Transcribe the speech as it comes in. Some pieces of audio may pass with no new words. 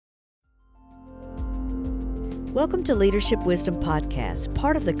Welcome to Leadership Wisdom Podcast,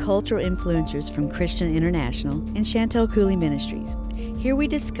 part of the cultural influencers from Christian International and Chantel Cooley Ministries. Here we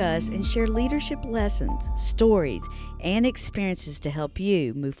discuss and share leadership lessons, stories, and experiences to help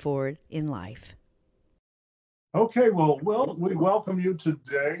you move forward in life. Okay, well, we welcome you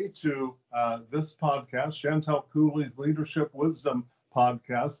today to this podcast, Chantel Cooley's Leadership Wisdom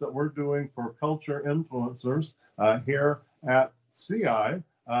Podcast that we're doing for culture influencers here at CI.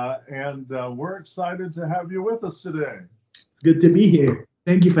 And we're excited to have you with us today. It's good to be here.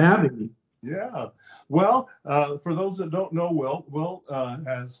 Thank you for having me. Yeah. Well, for those that don't know Wilt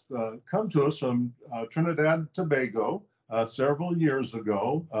has come to us from Trinidad and Tobago several years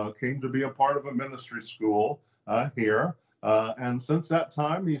ago, came to be a part of a ministry school here. And since that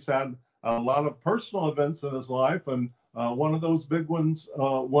time, he's had a lot of personal events in his life. And one of those big ones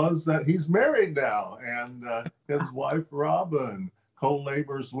was that he's married now. And his wife, Robin,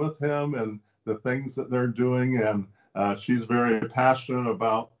 co-labors with him and the things that they're doing. And she's very passionate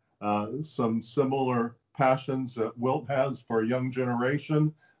about some similar passions that Wilt has for a young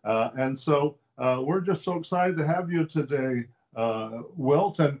generation. And so we're just so excited to have you today,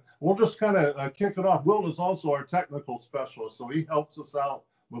 Wilt. And we'll just kind of kick it off. Wilt is also our technical specialist, so he helps us out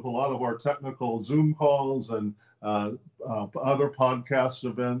with a lot of our technical Zoom calls and other podcast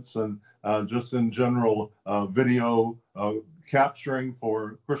events and just in general video capturing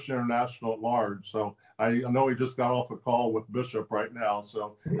for Christian International at large. So I know he just got off a call with Bishop right now.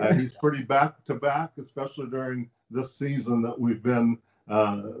 So he's pretty back to back, especially during this season that we've been,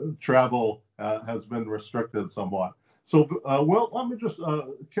 travel has been restricted somewhat. So Wilt, let me just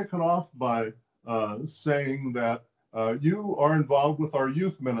kick it off by saying that you are involved with our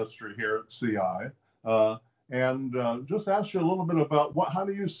youth ministry here at CI. And just ask you a little bit about how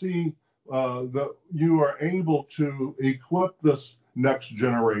do you see that you are able to equip this next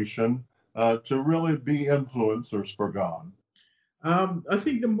generation to really be influencers for God? I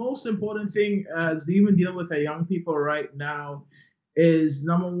think the most important thing as even dealing with our young people right now is,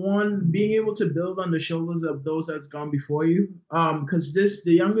 number one, being able to build on the shoulders of those that's gone before you. Because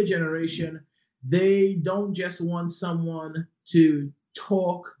the younger generation, they don't just want someone to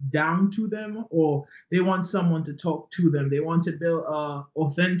talk down to them, or they want someone to talk to them. They want to build a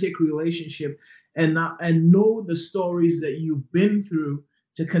authentic relationship and know the stories that you've been through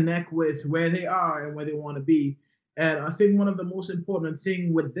to connect with where they are and where they want to be. And I think one of the most important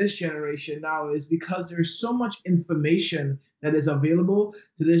thing with this generation now is because there's so much information that is available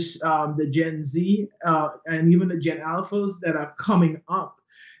to this the Gen Z and even the Gen Alphas that are coming up.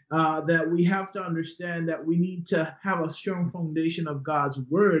 That we have to understand that we need to have a strong foundation of God's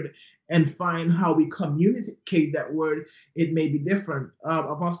word and find how we communicate that word. It may be different.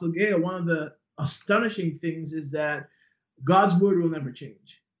 Apostle Gail, one of the astonishing things is that God's word will never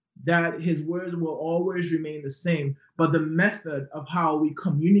change, that his words will always remain the same, but the method of how we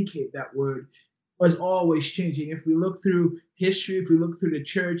communicate that word is always changing. If we look through history, if we look through the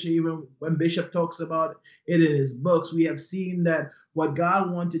church, even when Bishop talks about it in his books, we have seen that what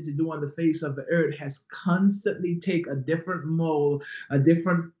God wanted to do on the face of the earth has constantly take a different mold, a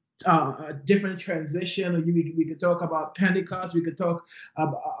different transition. We could talk about Pentecost, we could talk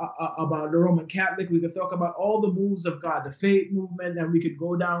about the Roman Catholic, we could talk about all the moves of God, the faith movement, and we could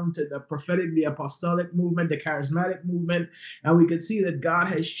go down to the prophetic, the apostolic movement, the charismatic movement, and we could see that God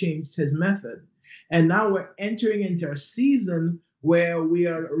has changed his method. And now we're entering into a season where we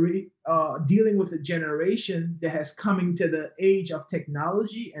are dealing with a generation that has coming to the age of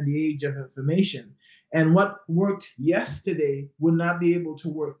technology and the age of information. And what worked yesterday will not be able to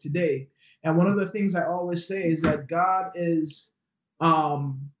work today. And one of the things I always say is that God is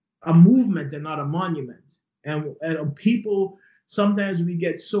a movement and not a monument. And people, sometimes we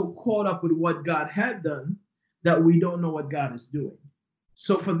get so caught up with what God had done that we don't know what God is doing.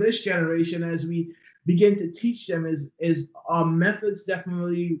 So for this generation, as we begin to teach them, is our methods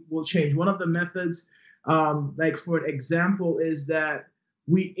definitely will change. One of the methods, like for example, is that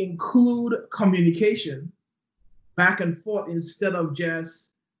we include communication back and forth instead of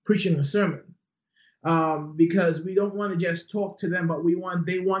just preaching a sermon, because we don't want to just talk to them, but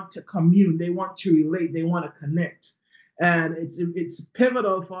they want to commune, they want to relate, they want to connect, and it's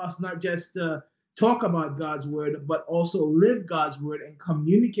pivotal for us not just to talk about God's word, but also live God's word and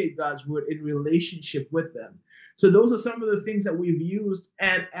communicate God's word in relationship with them. So those are some of the things that we've used,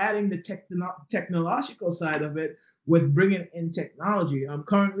 and adding the technological side of it with bringing in technology.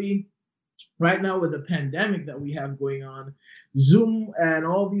 Currently, right now with the pandemic that we have going on, Zoom and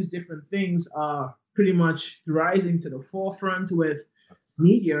all these different things are pretty much rising to the forefront with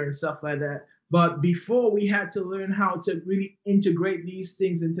media and stuff like that. But before, we had to learn how to really integrate these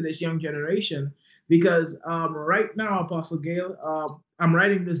things into this young generation, Because right now, Apostle Gail, I'm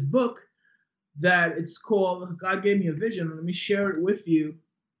writing this book that it's called God Gave Me a Vision. Let me share it with you.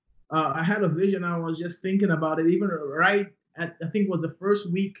 I had a vision. I was just thinking about it, even right at, I think it was the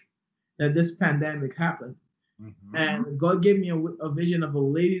first week that this pandemic happened. Mm-hmm. And God gave me a vision of a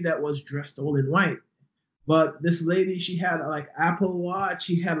lady that was dressed all in white. But this lady, she had like Apple Watch.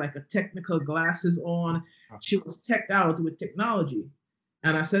 She had like a technical glasses on. She was teched out with technology.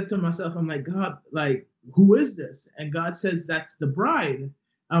 And I said to myself, I'm like, God, like, who is this? And God says, that's the bride.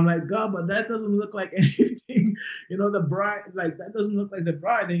 I'm like, God, but that doesn't look like anything. The bride, like, that doesn't look like the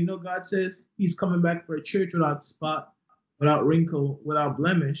bride. And, God says he's coming back for a church without spot, without wrinkle, without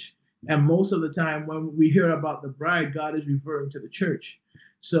blemish. And most of the time when we hear about the bride, God is referring to the church.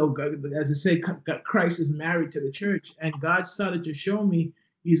 So God, as I say, Christ is married to the church. And God started to show me,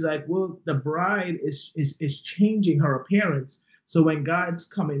 he's like, well, the bride is changing her appearance. So when God's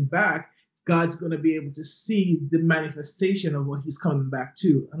coming back, God's going to be able to see the manifestation of what he's coming back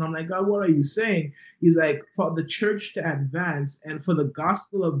to. And I'm like, God, what are you saying? He's like, for the church to advance and for the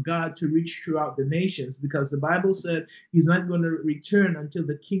gospel of God to reach throughout the nations, because the Bible said he's not going to return until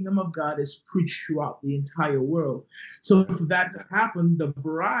the kingdom of God is preached throughout the entire world. So for that to happen, the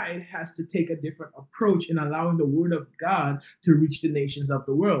bride has to take a different approach in allowing the word of God to reach the nations of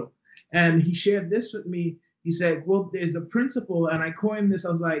the world. And he shared this with me. He said, well, there's a principle, and I coined this. I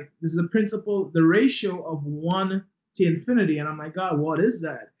was like, this is a principle, the ratio of 1 to infinity. And I'm like, God, what is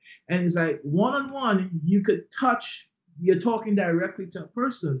that? And he's like, one-on-one, you could touch, you're talking directly to a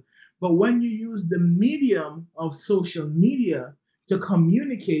person. But when you use the medium of social media to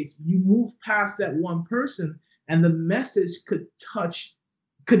communicate, you move past that one person, and the message could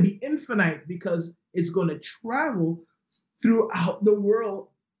be infinite because it's going to travel throughout the world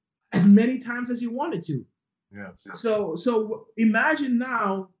as many times as you want it to. Yes. So imagine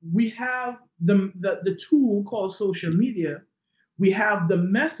now we have the tool called social media. We have the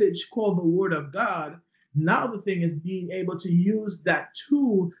message called the word of God. Now the thing is being able to use that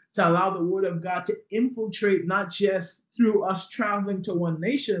tool to allow the word of God to infiltrate, not just through us traveling to one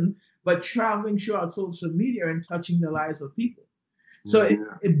nation, but traveling throughout social media and touching the lives of people. So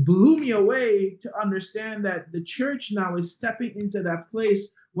it blew me away to understand that the church now is stepping into that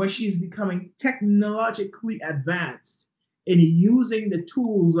place where she's becoming technologically advanced in using the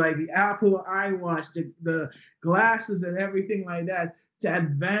tools like the Apple iWatch, the glasses and everything like that to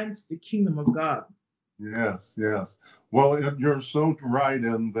advance the kingdom of God. Yes. Well, you're so right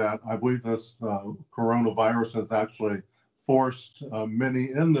in that I believe this coronavirus has actually forced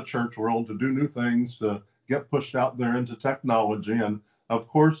many in the church world to do new things, to get pushed out there into technology. And of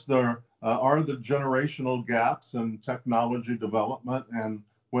course, there are the generational gaps in technology development. And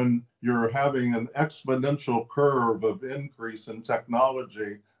when you're having an exponential curve of increase in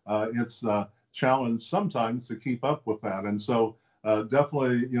technology, it's a challenge sometimes to keep up with that. And so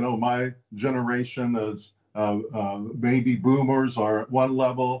definitely, my generation is baby boomers are at one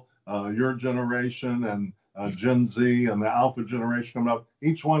level, your generation and Gen Z and the Alpha generation coming up.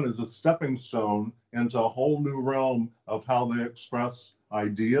 Each one is a stepping stone into a whole new realm of how they express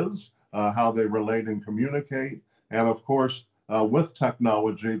ideas, how they relate and communicate. And of course, with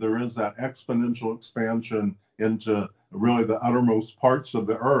technology, there is that exponential expansion into really the uttermost parts of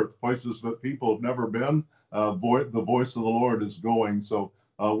the earth, places that people have never been. The voice of the Lord is going. So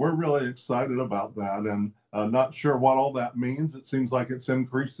we're really excited about that, and not sure what all that means. It seems like it's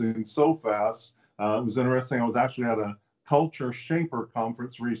increasing so fast. It was interesting. I was actually at a Culture Shaper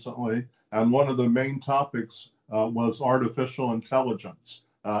conference recently, and one of the main topics was artificial intelligence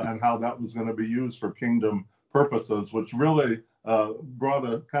and how that was going to be used for kingdom purposes, which really brought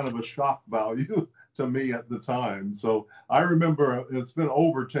a kind of a shock value to me at the time. So I remember, it's been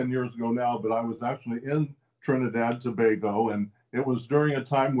over 10 years ago now, but I was actually in Trinidad, Tobago, and it was during a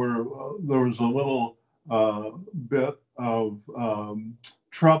time where there was a little bit of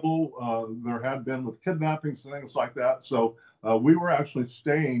trouble there had been with kidnappings and things like that. So we were actually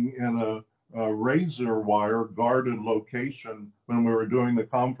staying in a razor wire guarded location when we were doing the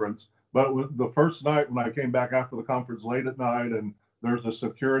conference. But the first night when I came back after the conference late at night, and there's a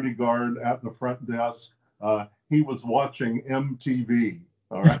security guard at the front desk, he was watching MTV.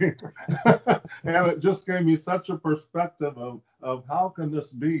 All right. And it just gave me such a perspective of how can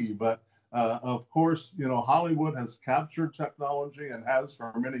this be? But of course, Hollywood has captured technology and has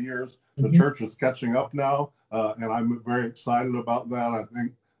for many years. The church is catching up now, and I'm very excited about that. I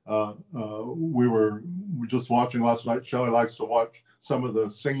think we were just watching last night. Shelley likes to watch some of the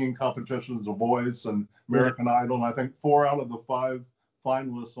singing competitions, The Voice and American Idol, and I think 4 out of the 5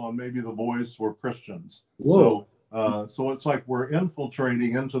 finalists on maybe The Voice were Christians. Whoa. So it's like we're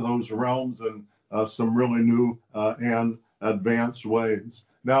infiltrating into those realms, and some really new and advanced ways.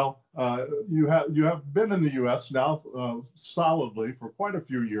 Now, you have been in the U.S. now solidly for quite a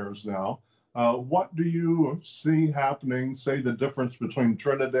few years now. What do you see happening, say the difference between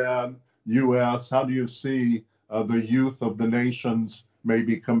Trinidad, U.S., how do you see the youth of the nations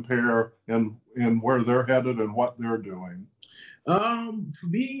maybe compare in where they're headed and what they're doing? For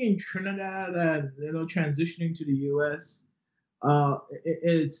being in Trinidad and transitioning to the U.S.,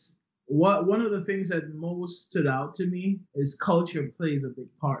 it's one of the things that most stood out to me is culture plays a big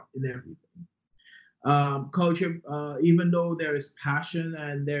part in everything. Culture, even though there is passion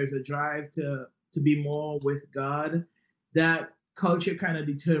and there's a drive to be more with God, that culture kind of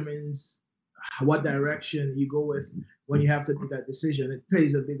determines what direction you go with when you have to make that decision. It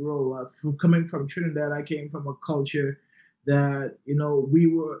plays a big role. Coming from Trinidad, I came from a culture that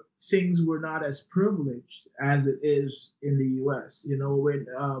things were not as privileged as it is in the U.S. When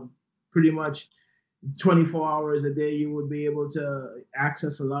pretty much 24 hours a day you would be able to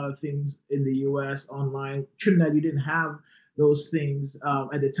access a lot of things in the U.S. online. Trinidad, you didn't have those things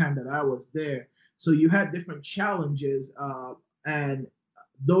at the time that I was there, so you had different challenges, and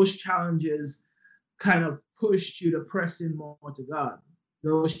those challenges kind of pushed you to press in more to God.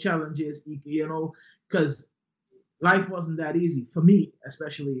 Those challenges, because life wasn't that easy for me,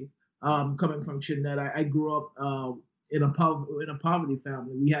 especially coming from Trinidad. I grew up in a poverty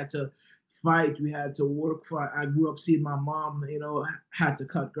family. We had to fight. We had to work for. I grew up seeing my mom, had to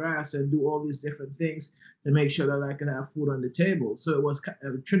cut grass and do all these different things to make sure that I could have food on the table. So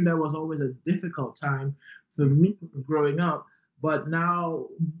Trinidad was always a difficult time for me growing up. But now,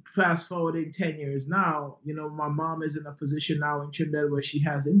 fast forwarding 10 years now, my mom is in a position now in Trinidad where she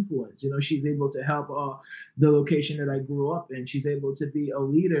has influence. She's able to help the location that I grew up in. She's able to be a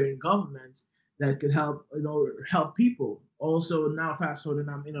leader in government that could help, help people. Also, now fast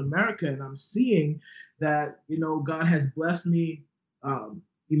forwarding, I'm in America and I'm seeing that, God has blessed me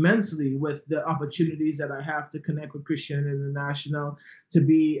immensely with the opportunities that I have to connect with Christian International, to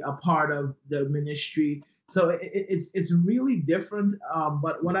be a part of the ministry. So it's really different.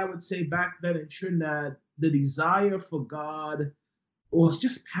 But what I would say back then in Trinidad, the desire for God was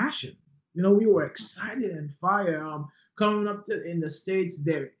just passion. We were excited and fire. Coming up in the States,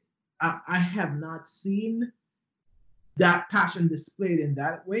 I have not seen that passion displayed in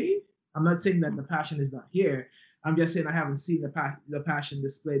that way. I'm not saying that the passion is not here. I'm just saying I haven't seen the passion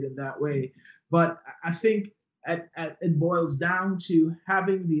displayed in that way. But I think it boils down to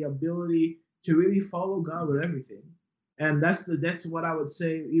having the ability to really follow God with everything. And that's what I would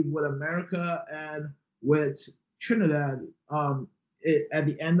say with America and with Trinidad. At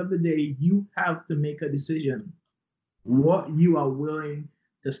the end of the day, you have to make a decision what you are willing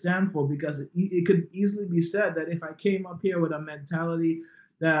to stand for, because it could easily be said that if I came up here with a mentality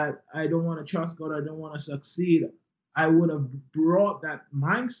that I don't want to trust God, I don't want to succeed, I would have brought that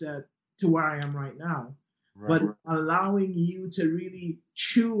mindset to where I am right now. Right. But allowing you to really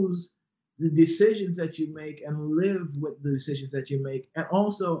choose the decisions that you make and live with the decisions that you make, and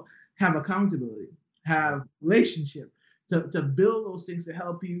also have accountability, have relationship to build those things to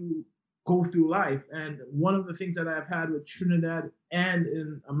help you go through life. And one of the things that I've had with Trinidad and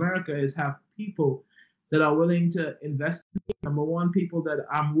in America is have people that are willing to invest in me. Number one, people that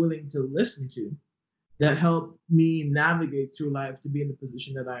I'm willing to listen to, that help me navigate through life to be in the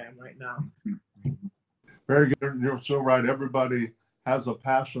position that I am right now. Very good. You're so right. Everybody has a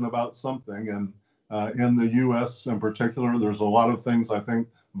passion about something, and in the U.S. in particular, there's a lot of things, I think,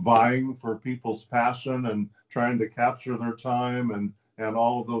 vying for people's passion and trying to capture their time and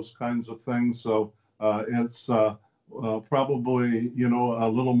all of those kinds of things. So it's probably, a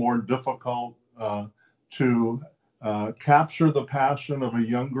little more difficult to capture the passion of a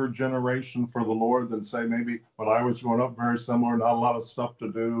younger generation for the Lord than, say, maybe when I was growing up, very similar, not a lot of stuff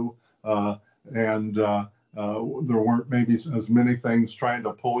to do. And there weren't maybe as many things trying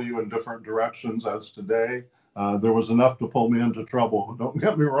to pull you in different directions as today. There was enough to pull me into trouble, don't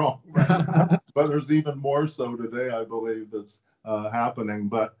get me wrong. But there's even more so today, I believe, that's happening.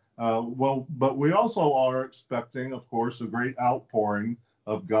 But we also are expecting, of course, a great outpouring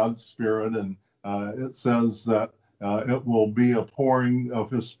of God's Spirit. And it says that it will be a pouring of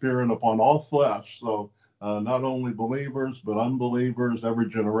His Spirit upon all flesh. So not only believers, but unbelievers, every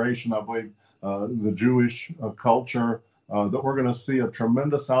generation. I believe the Jewish culture, that we're going to see a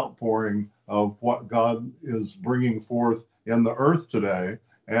tremendous outpouring of what God is bringing forth in the earth today.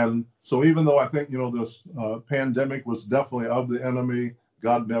 And so even though I think, this pandemic was definitely of the enemy,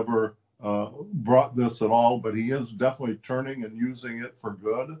 God never brought this at all, but He is definitely turning and using it for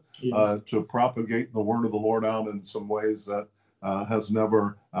good. Yes. To propagate the word of the Lord out in some ways that has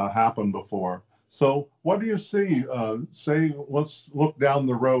never happened before. So what do you see, say, let's look down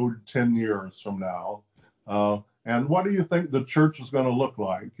the road 10 years from now, and what do you think the church is going to look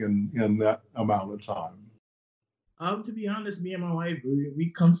like in that amount of time? To be honest, me and my wife,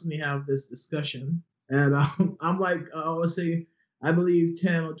 we constantly have this discussion, and I'm like, I always say, I believe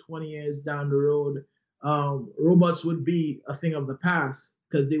 10 or 20 years down the road, robots would be a thing of the past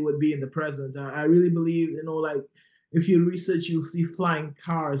because they would be in the present. I really believe, like if you research, you'll see flying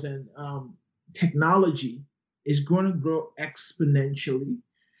cars, and technology is going to grow exponentially.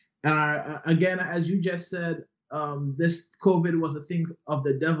 Again, as you just said, this COVID was a thing of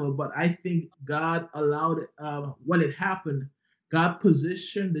the devil, but I think God allowed it. When it happened, God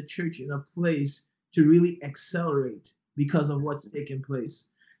positioned the church in a place to really accelerate because of what's taking place.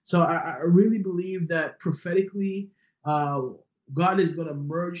 So I really believe that prophetically, God is going to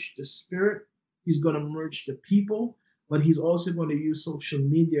merge the spirit, He's going to merge the people, but He's also going to use social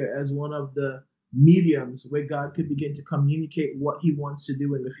media as one of the mediums where God could begin to communicate what He wants to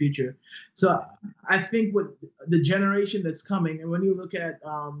do in the future. So I think with the generation that's coming, and when you look at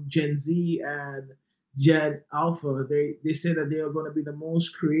Gen Z and Gen Alpha, they say that they are going to be the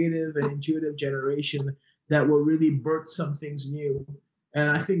most creative and intuitive generation that will really birth some things new. And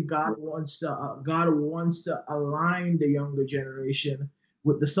I think God wants to align the younger generation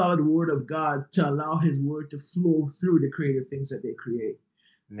with the solid word of God to allow His word to flow through the creative things that they create.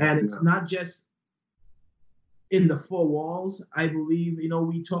 And it's not just in the four walls. I believe,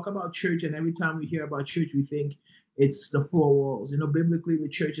 we talk about church, and every time we hear about church, we think it's the four walls. Biblically, the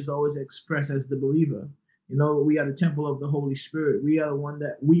church is always expressed as the believer. We are the temple of the Holy Spirit. We are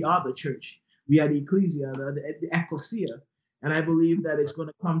the church. We are the ecclesia, the ecclesia. And I believe that it's going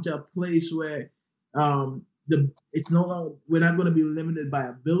to come to a place where it's no longer, we're not going to be limited by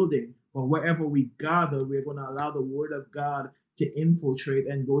a building, but wherever we gather, we're going to allow the word of God to infiltrate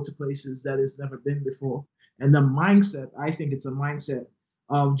and go to places that it's never been before. And the mindset, I think it's a mindset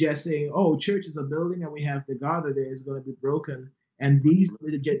of just saying, oh, church is a building and we have to gather there, is going to be broken. And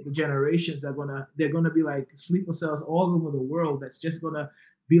the generations they're going to be like sleeper cells all over the world. That's just going to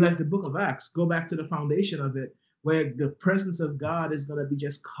be like the book of Acts. Go back to the foundation of it, where the presence of God is going to be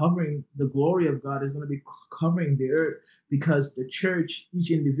just covering, the glory of God is going to be covering the earth, because the church,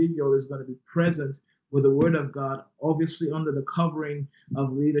 each individual is going to be present with the word of God, obviously under the covering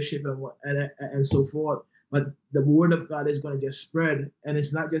of leadership and so forth. But the word of God is going to just spread, and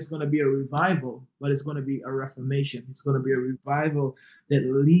it's not just going to be a revival, but it's going to be a reformation. It's going to be a revival that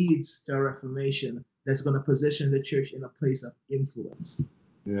leads to a reformation that's going to position the church in a place of influence.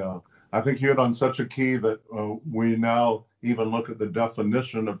 Yeah, I think you hit on such a key that we now even look at the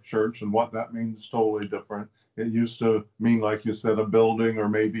definition of church, and what that means totally different. It used to mean, like you said, a building or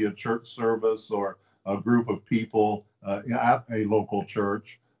maybe a church service or a group of people at a local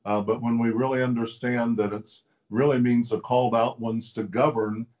church. But when we really understand that it's really means the called out ones to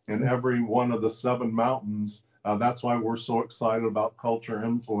govern in every one of the 7 mountains, that's why we're so excited about culture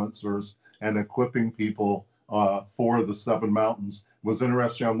influencers and equipping people for the 7 mountains. It was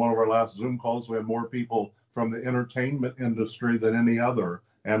interesting, on one of our last Zoom calls, we had more people from the entertainment industry than any other.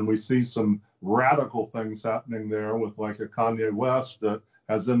 And we see some radical things happening there with like a Kanye West that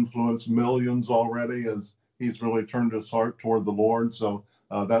has influenced millions already as he's really turned his heart toward the Lord. So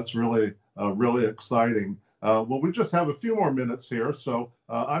that's really exciting. Well, we just have a few more minutes here, so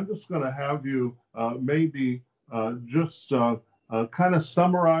I'm just going to have you maybe just kind of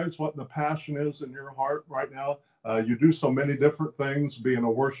summarize what the passion is in your heart right now. You do so many different things, being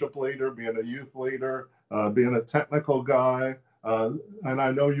a worship leader, being a youth leader, being a technical guy, and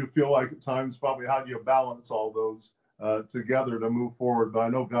I know you feel like at times probably how do you balance all those together to move forward, but I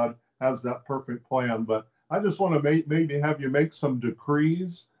know God has that perfect plan. But I just want to maybe have you make some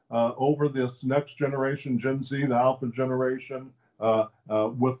decrees over this next generation, Gen Z, the Alpha generation,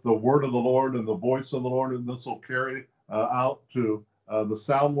 with the word of the Lord and the voice of the Lord, and this will carry out to the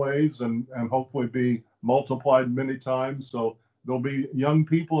sound waves and hopefully be multiplied many times. So there'll be young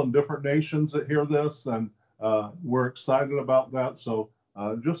people in different nations that hear this, and we're excited about that. So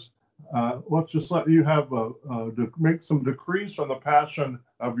let's just let you have make some decrees from the passion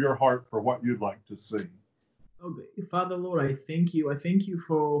of your heart for what you'd like to see. Okay. Father, Lord, I thank you. I thank you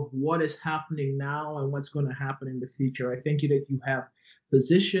for what is happening now and what's going to happen in the future. I thank you that you have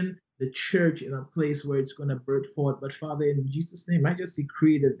positioned the church in a place where it's going to birth forth. But Father, in Jesus' name, I just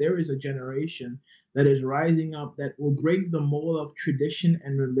decree that there is a generation that is rising up that will break the mold of tradition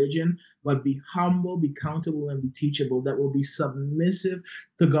and religion, but be humble, be accountable, and be teachable, that will be submissive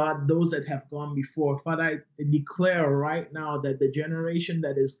to God, those that have gone before. Father, I declare right now that the generation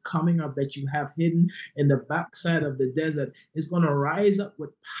that is coming up, that you have hidden in the backside of the desert, is going to rise up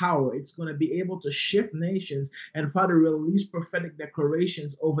with power. It's going to be able to shift nations, and Father, release prophetic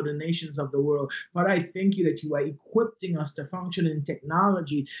declarations over the nations of the world. Father, I thank you that you are equipping us to function in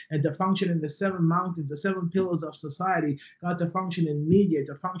technology and to function in the 7 mountains, the 7 pillars of society, God, to function in media,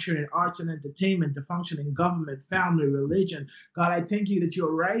 to function in arts and entertainment, to function in government, family, religion. God, I thank you that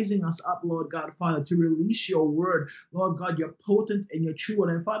you're rising us up, Lord God, Father, to release your word. Lord God, you're potent and you're true.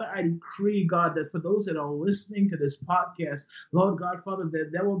 And Father, I decree, God, that for those that are listening to this podcast, Lord God, Father,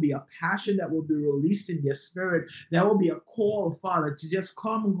 that there will be a passion that will be released in your spirit. There will be a call, Father, to just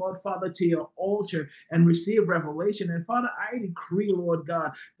come, God, Father, to your altar and receive revelation. And Father, I decree, Lord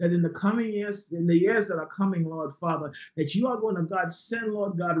God, that in the coming years, in the years that are coming, Lord Father, that you are going to, God, send,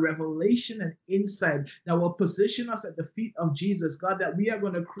 Lord God, revelation and insight that will position us at the feet of Jesus, God, that we are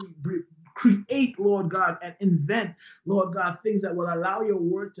going to create, Lord God, and invent, Lord God, things that will allow your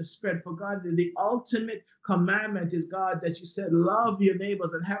word to spread. For God, the ultimate commandment is, God, that you said, love your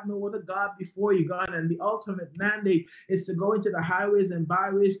neighbors and have no other God before you, God. And the ultimate mandate is to go into the highways and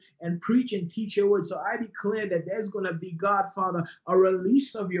byways and preach and teach your word. So I declare that there's going to be, God, Father, a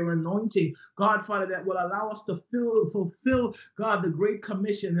release of your anointing, God, Father, that will allow us to fulfill, God, the great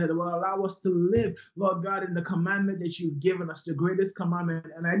commission, that will allow us to live, Lord God, in the commandment that you've given us, the greatest commandment.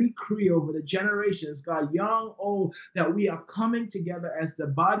 And I decree over the generations, God, young, old, that we are coming together as the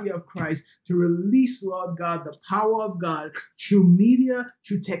body of Christ to release, Lord God, the power of God through media,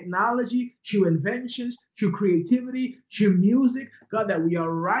 through technology, through inventions, through creativity, through music, God, that we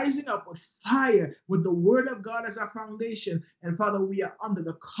are rising up with fire, with the word of God as our foundation. And Father, we are under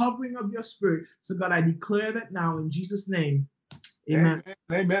the covering of your spirit. So God, I declare that now in Jesus' name. Amen.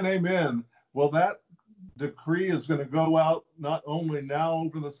 Amen. Amen. Well, that decree is going to go out not only now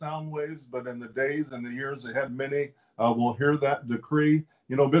over the sound waves, but in the days and the years ahead. Many will hear that decree.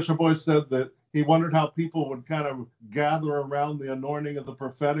 You know, Bishop Boyce said that he wondered how people would kind of gather around the anointing of the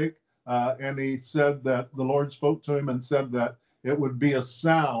prophetic. And he said that the Lord spoke to him and said that it would be a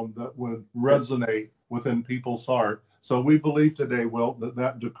sound that would resonate within people's heart. So we believe today, Wilt,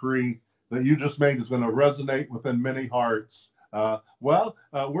 that decree that you just made is going to resonate within many hearts.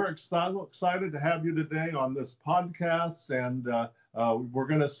 We're excited to have you today on this podcast, and we're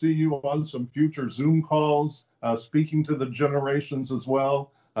going to see you on some future Zoom calls, speaking to the generations as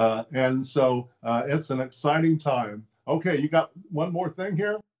well. And so it's an exciting time. Okay, you got one more thing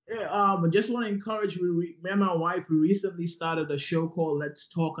here? Yeah, I just want to encourage me and my wife, we recently started a show called Let's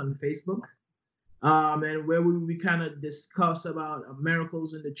Talk on Facebook, and where we kind of discuss about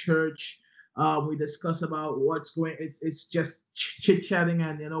miracles in the church. We discuss about what's going. It's just chit-chatting,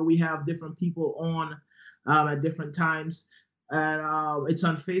 and we have different people on at different times. And it's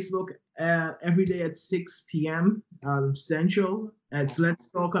on Facebook every day at 6 p.m. Central. It's Let's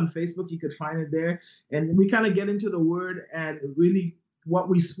Talk on Facebook. You could find it there. And we kind of get into the word, and really what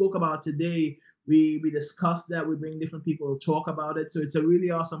we spoke about today, we discussed that. We bring different people to talk about it. So it's a really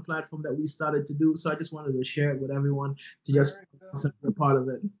awesome platform that we started to do. So I just wanted to share it with everyone to just be a part of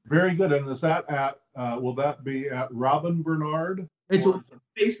it. Very good. And is that at, will that be at Robin Bernard? It's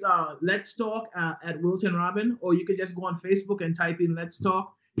Let's Talk at Wilt and Robin, or you could just go on Facebook and type in Let's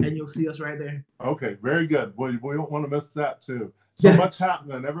Talk, and you'll see us right there. Okay, very good. We don't want to miss that too. So much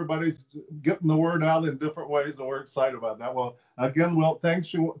happening. Everybody's getting the word out in different ways, and we're excited about that. Well, again, Wilt,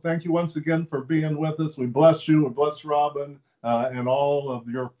 thank you once again for being with us. We bless you and bless Robin and all of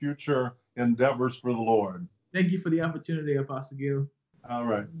your future endeavors for the Lord. Thank you for the opportunity, Apostle Gil. All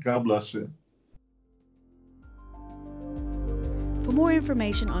right. God bless you. For more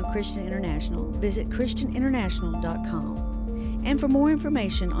information on Christian International, visit ChristianInternational.com. And for more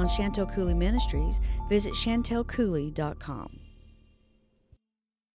information on Chantel Cooley Ministries, visit ChantelCooley.com.